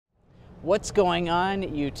What's going on,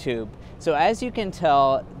 YouTube? So as you can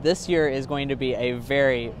tell, this year is going to be a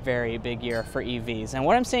very, very big year for EVs. And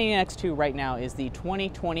what I'm standing next to right now is the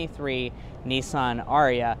 2023 Nissan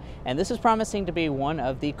Ariya. And this is promising to be one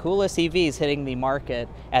of the coolest EVs hitting the market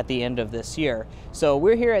at the end of this year. So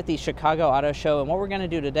we're here at the Chicago Auto Show, and what we're going to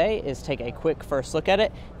do today is take a quick first look at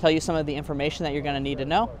it, tell you some of the information that you're going to need to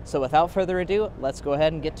know. So without further ado, let's go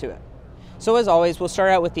ahead and get to it. So as always, we'll start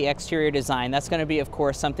out with the exterior design. That's going to be, of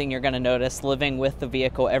course, something you're going to notice living with the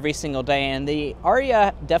vehicle every single day. And the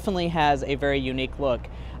Ariya definitely has a very unique look.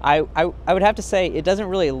 I would have to say it doesn't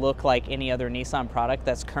really look like any other Nissan product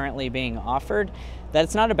that's currently being offered.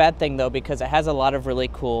 That's not a bad thing though, because it has a lot of really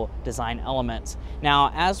cool design elements.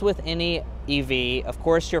 Now, as with any EV, of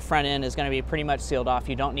course your front end is going to be pretty much sealed off.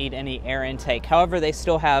 You don't need any air intake. However, they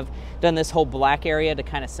still have done this whole black area to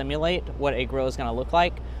kind of simulate what a grille is going to look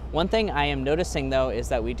like. One thing I am noticing though is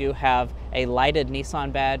that we do have a lighted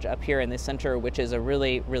Nissan badge up here in the center, which is a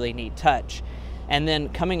really, really neat touch. And then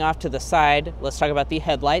coming off to the side, let's talk about the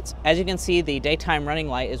headlights. As you can see, the daytime running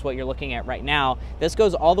light is what you're looking at right now. This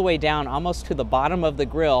goes all the way down almost to the bottom of the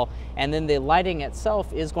grille, and then the lighting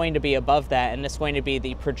itself is going to be above that, and it's going to be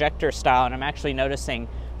the projector style. And I'm actually noticing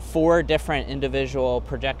 4 different individual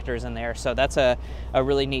projectors in there, so that's a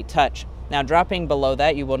really neat touch. Now, dropping below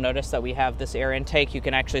that, you will notice that we have this air intake. You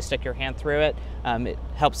can actually stick your hand through it. It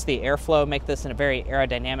helps the airflow, make this a very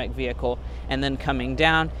aerodynamic vehicle. And then coming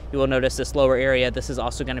down, you will notice this lower area. This is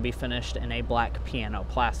also going to be finished in a black piano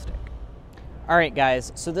plastic. All right,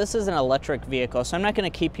 guys, so this is an electric vehicle, so I'm not going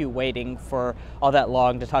to keep you waiting for all that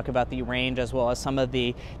long to talk about the range as well as some of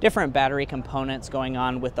the different battery components going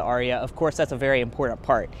on with the Ariya. Of course, that's a very important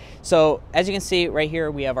part. So as you can see right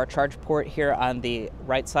here, we have our charge port here on the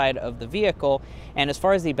right side of the vehicle. And as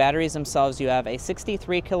far as the batteries themselves, you have a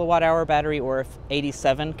 63 kilowatt hour battery or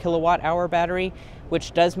 87 kilowatt hour battery,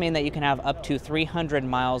 which does mean that you can have up to 300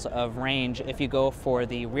 miles of range if you go for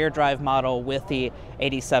the rear drive model with the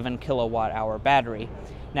 87 kilowatt hour battery.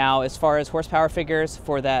 Now, as far as horsepower figures,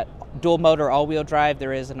 for that dual motor all-wheel drive,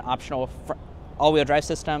 there is an optional all-wheel drive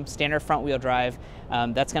system, standard front-wheel drive.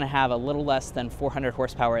 That's going to have a little less than 400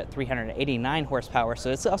 horsepower at 389 horsepower, so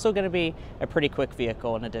it's also going to be a pretty quick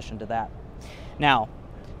vehicle in addition to that. Now,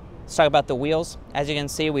 let's talk about the wheels. As you can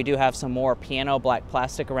see, we do have some more piano black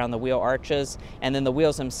plastic around the wheel arches, and then the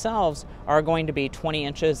wheels themselves are going to be 20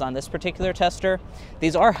 inches on this particular tester.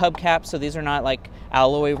 These are hubcaps, so these are not like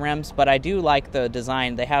alloy rims, but I do like the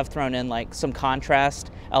design. They have thrown in like some contrast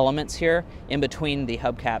elements here in between the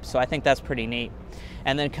hubcaps, so I think that's pretty neat.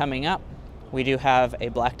 And then coming up, we do have a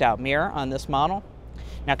blacked out mirror on this model.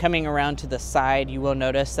 Now, coming around to the side, you will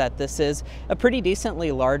notice that this is a pretty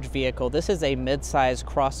decently large vehicle. This is a mid-size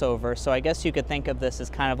crossover, so I guess you could think of this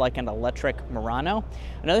as kind of like an electric Murano.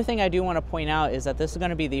 Another thing I do want to point out is that this is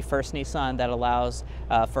going to be the first Nissan that allows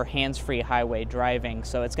for hands-free highway driving.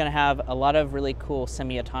 So it's going to have a lot of really cool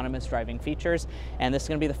semi-autonomous driving features, and this is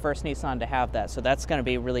going to be the first Nissan to have that. So that's going to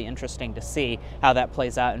be really interesting to see how that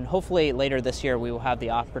plays out, and hopefully later this year we will have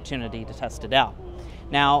the opportunity to test it out.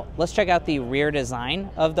 Now, let's check out the rear design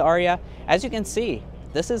of the Ariya. As you can see,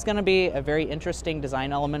 this is going to be a very interesting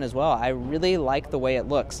design element as well. I really like the way it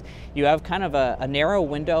looks. You have kind of a narrow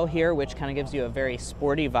window here, which kind of gives you a very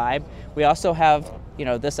sporty vibe. We also have, you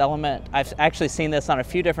know, this element. I've actually seen this on a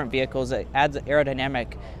few different vehicles. It adds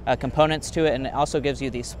aerodynamic components to it, and it also gives you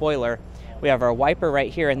the spoiler. We have our wiper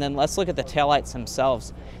right here, and then let's look at the taillights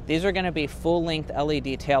themselves. These are going to be full-length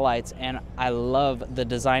LED taillights, and I love the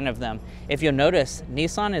design of them. If you'll notice,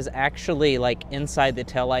 Nissan is actually like inside the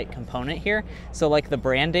taillight component here, so like the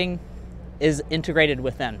branding is integrated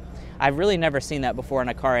within. I've really never seen that before in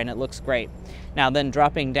a car, and it looks great. Now then,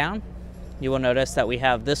 dropping down, you will notice that we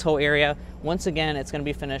have this whole area. Once again, it's going to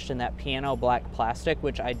be finished in that piano black plastic,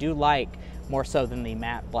 which I do like more so than the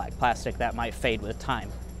matte black plastic that might fade with time.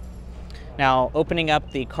 Now, opening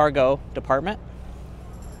up the cargo department,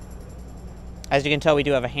 as you can tell, we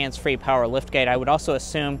do have a hands-free power liftgate. I would also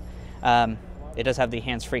assume it does have the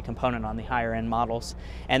hands-free component on the higher end models.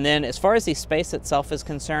 And then as far as the space itself is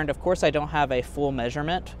concerned, of course I don't have a full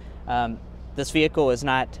measurement. This vehicle is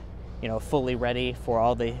not, you know, fully ready for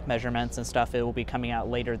all the measurements and stuff. It will be coming out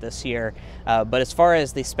later this year. But as far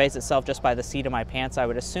as the space itself, just by the seat of my pants, I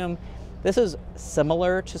would assume this is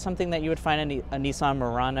similar to something that you would find in a Nissan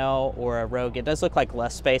Murano or a Rogue. It does look like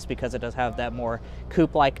less space because it does have that more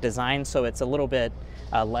coupe-like design, so it's a little bit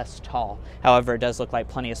less tall. However, it does look like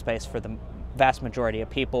plenty of space for the vast majority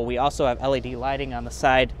of people. We also have LED lighting on the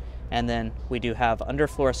side, and then we do have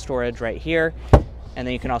underfloor storage right here. And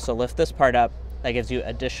then you can also lift this part up. That gives you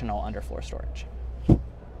additional underfloor storage.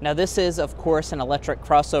 Now this is, of course, an electric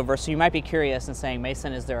crossover, so you might be curious and saying,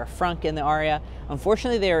 Mason, is there a frunk in the Ariya?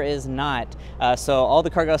 Unfortunately, there is not. So all the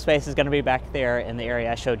cargo space is going to be back there in the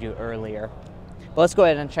area I showed you earlier. But let's go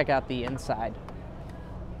ahead and check out the inside.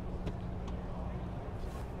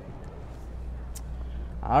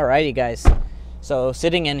 Alrighty, guys. So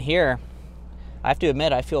sitting in here, I have to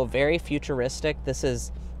admit, I feel very futuristic. This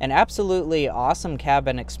is an absolutely awesome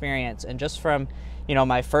cabin experience, and just from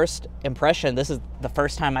my first impression, this is the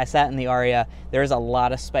first time I sat in the Ariya, there's a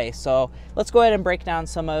lot of space. So let's go ahead and break down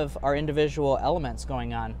some of our individual elements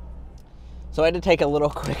going on. So I had to take a little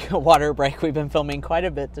quick water break. We've been filming quite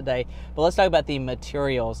a bit today, but let's talk about the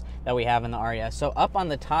materials that we have in the Ariya. So up on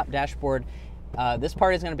the top dashboard, this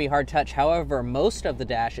part is going to be hard touch. However, most of the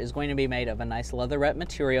dash is going to be made of a nice leatherette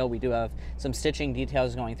material. We do have some stitching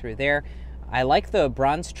details going through there. I like the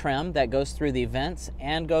bronze trim that goes through the vents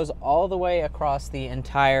and goes all the way across the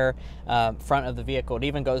entire front of the vehicle. It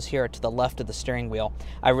even goes here to the left of the steering wheel.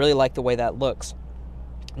 I really like the way that looks.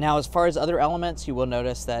 Now, as far as other elements, you will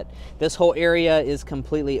notice that this whole area is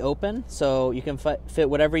completely open, so you can fit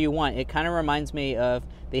whatever you want. It kind of reminds me of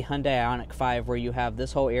the Hyundai IONIQ 5, where you have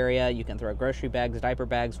this whole area. You can throw grocery bags, diaper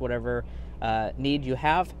bags, whatever need you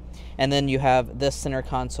have. And then you have this center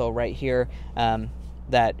console right here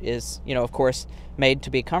that is, of course, made to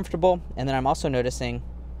be comfortable. And then I'm also noticing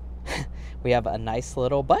we have a nice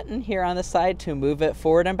little button here on the side to move it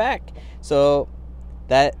forward and back. So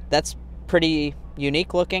that's pretty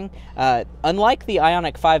unique looking. Unlike the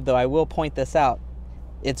IONIQ 5, though, I will point this out.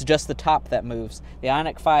 It's just the top that moves. The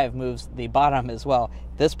IONIQ 5 moves the bottom as well.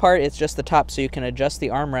 This part, it's just the top, so you can adjust the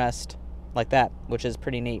armrest like that, which is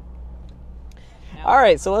pretty neat. All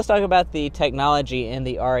right, so let's talk about the technology in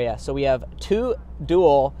the Ariya. So we have two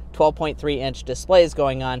dual 12.3-inch displays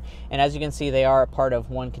going on, and as you can see, they are part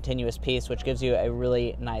of one continuous piece, which gives you a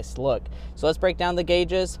really nice look. So let's break down the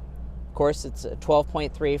gauges. Of course, it's a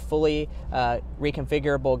 12.3 fully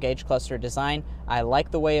reconfigurable gauge cluster design. I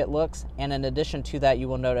like the way it looks, and in addition to that, you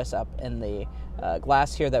will notice up in the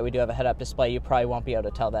glass here that we do have a head-up display. You probably won't be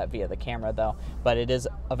able to tell that via the camera, though, but it is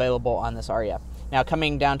available on this Ariya. Now,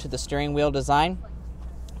 coming down to the steering wheel design,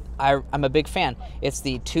 I'm a big fan. It's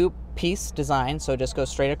the two-piece design, so it just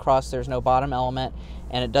goes straight across. There's no bottom element,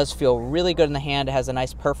 and it does feel really good in the hand. It has a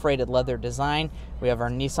nice perforated leather design. We have our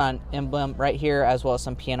Nissan emblem right here, as well as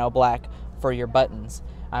some piano black for your buttons.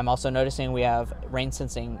 I'm also noticing we have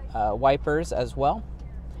rain-sensing wipers as well.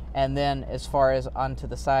 And then as far as onto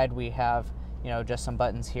the side, we have just some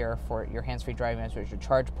buttons here for your hands-free driving as well as your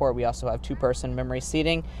charge port. We also have two-person memory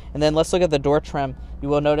seating. And then let's look at the door trim. You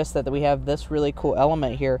will notice that we have this really cool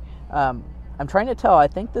element here. I'm trying to tell, I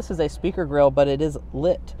think this is a speaker grill, but it is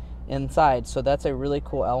lit inside, so that's a really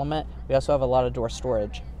cool element. We also have a lot of door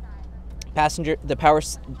storage.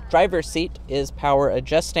 The driver's seat is power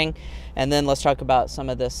adjusting. And then let's talk about some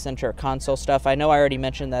of this center console stuff. I know I already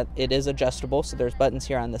mentioned that it is adjustable, so there's buttons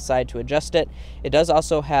here on the side to adjust it. It does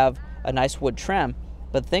also have a nice wood trim,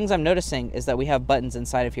 but the things I'm noticing is that we have buttons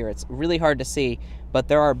inside of here. It's really hard to see, but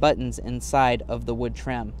there are buttons inside of the wood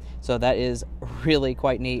trim, so that is really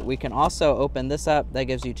quite neat. We can also open this up. That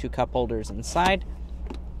gives you two cup holders inside.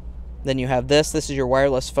 Then you have this is your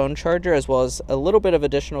wireless phone charger, as well as a little bit of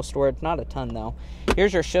additional storage, not a ton though.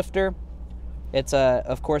 Here's your shifter. It's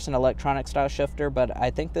of course an electronic style shifter, but I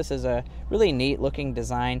think this is a really neat looking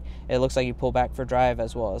design. It looks like you pull back for drive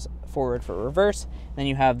as well as forward for reverse. Then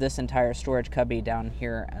you have this entire storage cubby down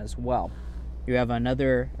here as well. You have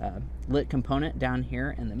another lit component down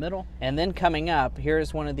here in the middle. And then coming up,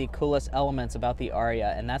 here's one of the coolest elements about the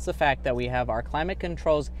Ariya, and that's the fact that we have our climate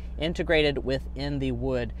controls integrated within the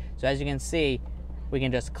wood. So as you can see, we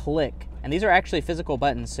can just click. And these are actually physical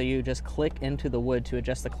buttons, so you just click into the wood to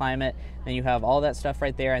adjust the climate. Then you have all that stuff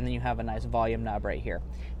right there, and then you have a nice volume knob right here.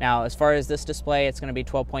 Now, as far as this display, it's going to be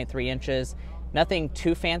 12.3 inches. Nothing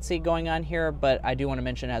too fancy going on here, but I do want to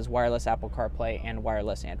mention it has wireless Apple CarPlay and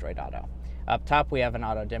wireless Android Auto. Up top, we have an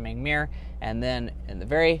auto-dimming mirror, and then in the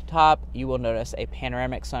very top, you will notice a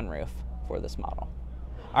panoramic sunroof for this model.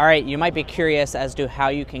 All right, you might be curious as to how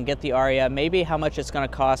you can get the Ariya, maybe how much it's going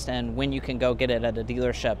to cost and when you can go get it at a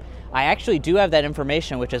dealership. I actually do have that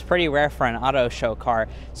information, which is pretty rare for an auto show car.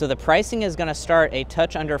 So the pricing is going to start a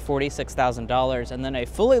touch under $46,000, and then a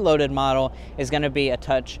fully loaded model is going to be a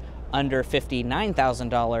touch under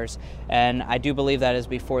 $59,000, and I do believe that is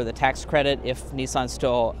before the tax credit, if Nissan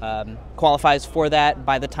still qualifies for that.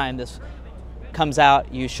 By the time this comes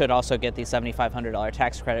out, you should also get the $7,500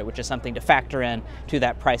 tax credit, which is something to factor in to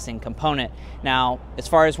that pricing component. Now, as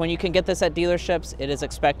far as when you can get this at dealerships, it is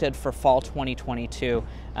expected for fall 2022.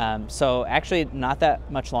 So actually not that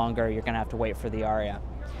much longer. You're going to have to wait for the Ariya.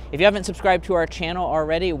 If you haven't subscribed to our channel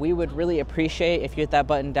already, we would really appreciate if you hit that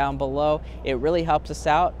button down below. It really helps us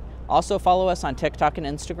out. Also follow us on TikTok and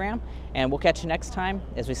Instagram, and we'll catch you next time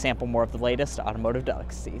as we sample more of the latest automotive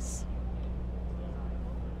delicacies.